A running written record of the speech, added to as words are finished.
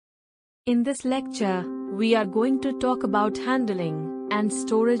In this lecture, we are going to talk about handling and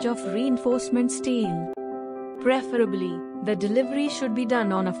storage of reinforcement steel. Preferably, the delivery should be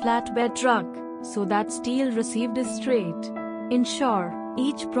done on a flatbed truck, so that steel received is straight. Ensure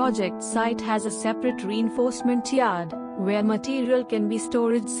each project site has a separate reinforcement yard, where material can be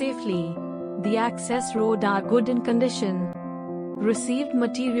stored safely. The access roads are good in condition. Received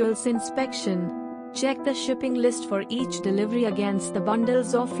materials inspection. Check the shipping list for each delivery against the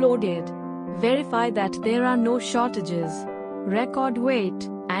bundles offloaded. Verify that there are no shortages. Record weight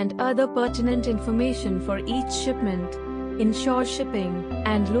and other pertinent information for each shipment. Ensure shipping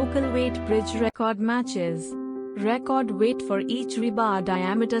and local weight bridge record matches. Record weight for each rebar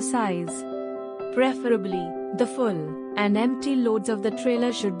diameter size. Preferably, the full and empty loads of the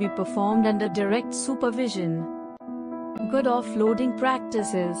trailer should be performed under direct supervision. Good offloading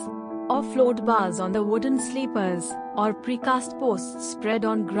practices. Offload bars on the wooden sleepers or precast posts spread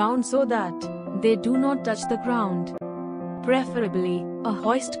on ground so that they do not touch the ground. Preferably, a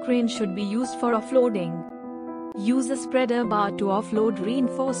hoist crane should be used for offloading. Use a spreader bar to offload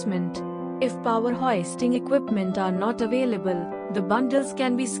reinforcement. If power hoisting equipment are not available, the bundles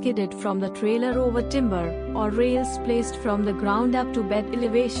can be skidded from the trailer over timber or rails placed from the ground up to bed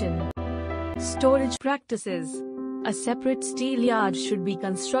elevation. Storage practices. A separate steel yard should be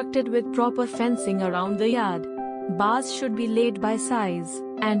constructed with proper fencing around the yard. Bars should be laid by size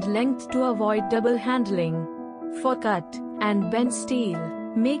and length to avoid double handling. For cut and bent steel,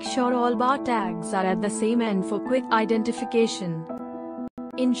 make sure all bar tags are at the same end for quick identification.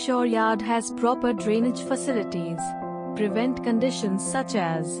 Ensure yard has proper drainage facilities. Prevent conditions such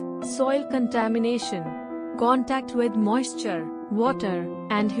as soil contamination, contact with moisture, water,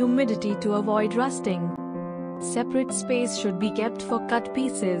 and humidity to avoid rusting. Separate space should be kept for cut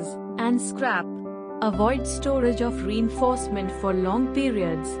pieces and scrap. Avoid storage of reinforcement for long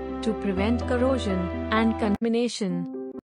periods to prevent corrosion and contamination.